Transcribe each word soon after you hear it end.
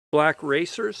Black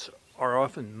racers are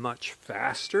often much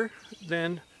faster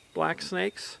than black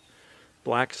snakes.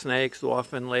 Black snakes will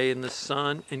often lay in the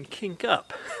sun and kink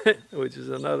up, which is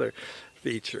another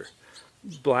feature.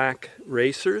 Black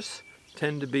racers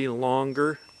tend to be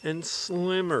longer and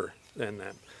slimmer than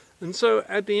them. And so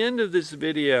at the end of this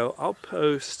video, I'll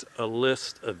post a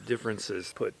list of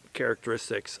differences, put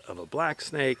characteristics of a black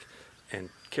snake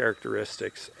and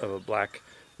characteristics of a black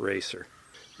racer.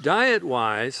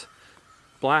 Diet-wise,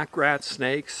 black rat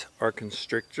snakes are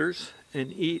constrictors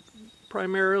and eat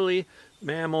primarily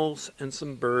mammals and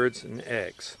some birds and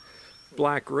eggs.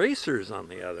 Black racers, on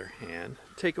the other hand,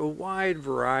 take a wide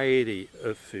variety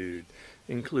of food,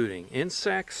 including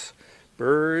insects,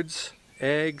 birds,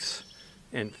 eggs,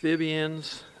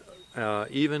 amphibians,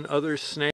 even other snakes.